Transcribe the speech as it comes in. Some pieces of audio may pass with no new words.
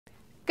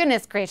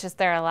Goodness gracious,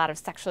 there are a lot of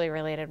sexually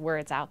related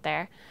words out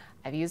there.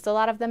 I've used a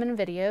lot of them in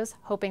videos,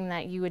 hoping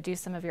that you would do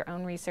some of your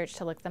own research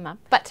to look them up.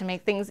 But to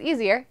make things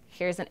easier,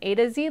 here's an A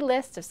to Z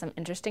list of some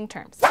interesting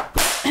terms.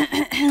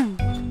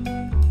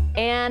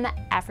 And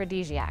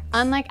aphrodisiacs.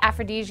 Unlike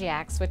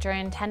aphrodisiacs, which are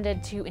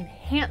intended to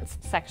enhance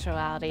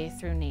sexuality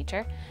through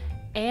nature,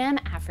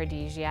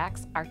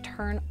 aphrodisiacs are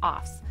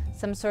turn-offs,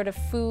 some sort of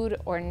food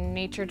or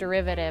nature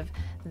derivative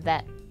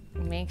that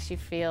makes you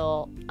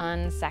feel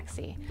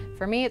unsexy.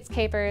 For me, it's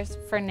capers.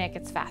 For Nick,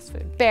 it's fast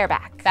food.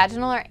 Bareback.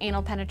 Vaginal or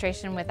anal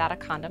penetration without a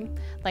condom,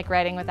 like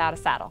riding without a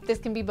saddle. This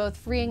can be both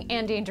freeing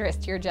and dangerous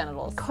to your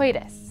genitals.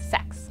 Coitus.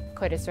 Sex.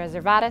 Coitus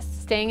reservatus,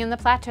 staying in the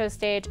plateau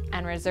stage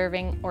and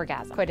reserving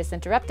orgasm. Coitus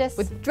interruptus,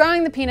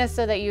 withdrawing the penis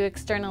so that you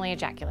externally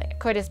ejaculate.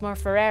 Coitus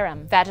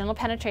morphorarum, vaginal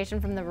penetration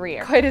from the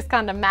rear. Coitus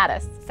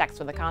condomatus, sex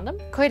with a condom.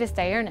 Coitus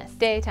diurnus,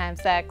 daytime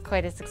sex.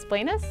 Coitus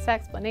explanus,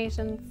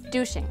 sexplanations.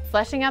 Douching,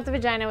 flushing out the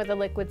vagina with a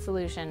liquid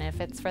solution.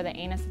 If it's for the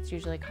anus, it's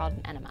usually called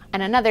an enema.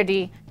 And another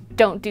D,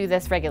 don't do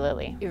this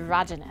regularly.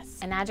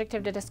 Erogenous, an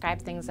adjective to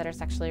describe things that are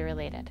sexually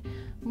related,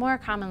 more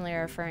commonly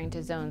referring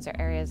to zones or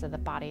areas of the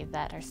body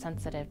that are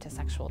sensitive to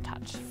sexual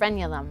touch.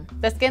 Frenulum,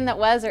 the skin that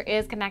was or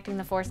is connecting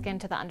the foreskin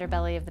to the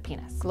underbelly of the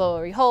penis.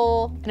 Glory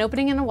hole, an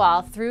opening in the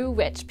wall through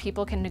which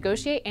people can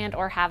negotiate and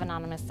or have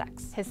anonymous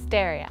sex.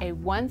 Hysteria, a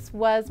once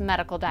was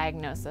medical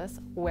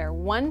diagnosis where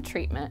one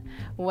treatment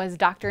was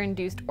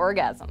doctor-induced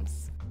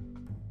orgasms.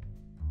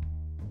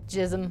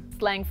 Jism,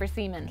 slang for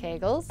semen.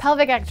 Kegels,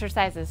 pelvic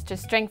exercises to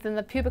strengthen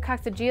the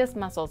pubococcygeus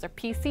muscles or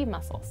PC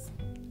muscles.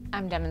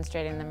 I'm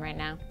demonstrating them right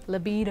now.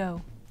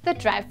 Libido, the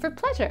drive for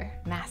pleasure.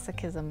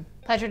 Masochism,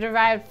 pleasure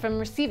derived from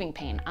receiving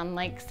pain,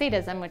 unlike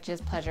sadism, which is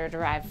pleasure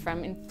derived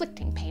from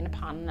inflicting pain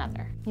upon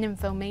another.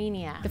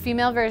 Nymphomania, the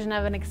female version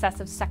of an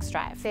excessive sex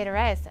drive.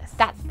 Satyriasis,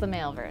 that's the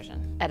male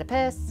version.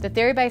 Oedipus, the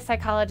theory by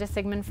psychologist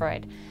Sigmund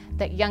Freud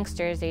that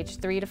youngsters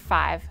aged 3 to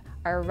 5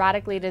 are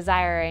erotically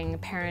desiring a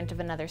parent of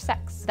another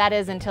sex. That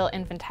is until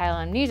infantile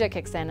amnesia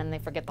kicks in and they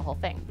forget the whole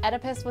thing.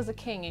 Oedipus was a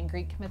king in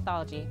Greek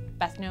mythology,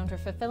 best known for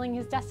fulfilling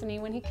his destiny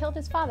when he killed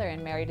his father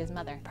and married his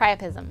mother.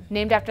 Priapism,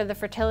 named after the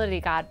fertility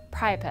god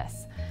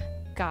Priapus,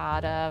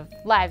 god of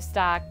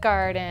livestock,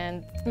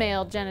 gardens,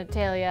 male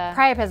genitalia.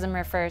 Priapism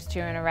refers to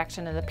an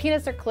erection of the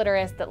penis or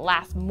clitoris that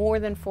lasts more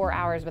than 4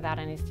 hours without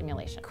any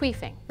stimulation.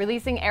 Queefing,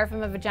 releasing air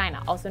from a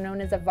vagina, also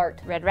known as a vart.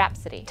 Red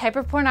rhapsody, type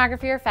of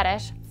pornography or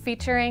fetish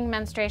featuring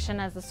menstruation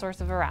as the source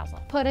of arousal.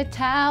 Put a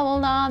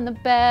towel on the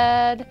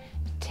bed,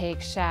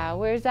 take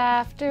showers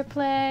after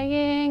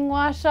playing,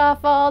 wash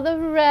off all the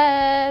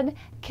red,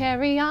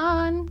 carry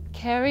on,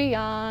 carry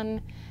on.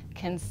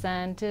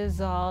 Consent is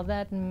all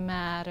that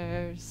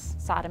matters.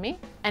 Sodomy,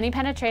 any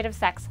penetrative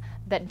sex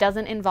that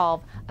doesn't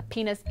involve a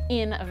penis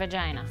in a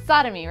vagina.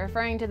 Sodomy,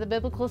 referring to the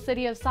biblical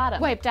city of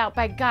Sodom, wiped out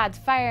by God's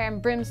fire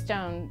and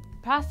brimstone,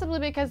 possibly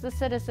because the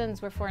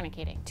citizens were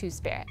fornicating.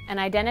 Two-spirit, an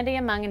identity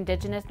among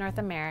indigenous North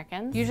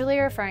Americans, usually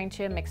referring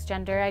to a mixed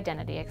gender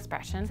identity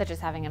expression, such as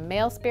having a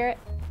male spirit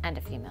and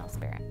a female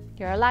spirit.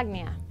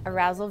 Urolagnia,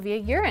 arousal via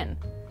urine.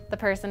 The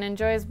person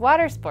enjoys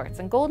water sports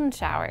and golden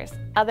showers.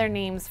 Other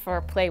names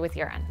for play with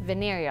urine.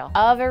 Venereal,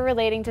 of or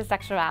relating to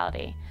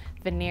sexuality.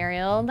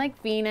 Venereal,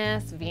 like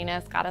Venus,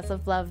 Venus, goddess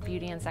of love,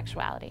 beauty, and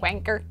sexuality.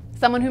 Wanker,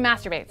 someone who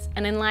masturbates.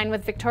 And in line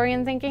with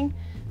Victorian thinking,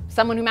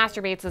 someone who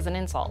masturbates is an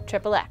insult.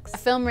 XXX, a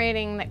film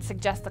rating that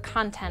suggests the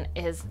content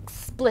is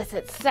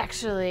explicit,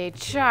 sexually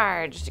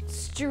charged,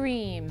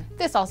 extreme.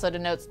 This also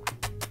denotes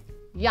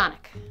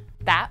yonic,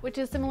 that which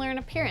is similar in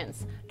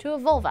appearance to a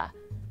vulva.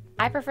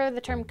 I prefer the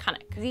term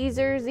conic. Zee,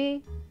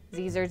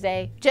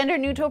 zay, gender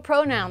neutral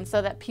pronouns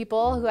so that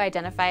people who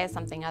identify as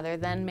something other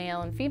than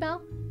male and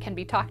female can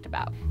be talked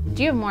about.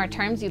 Do you have more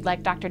terms you'd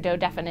like Dr. Doe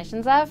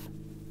definitions of?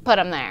 Put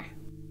them there.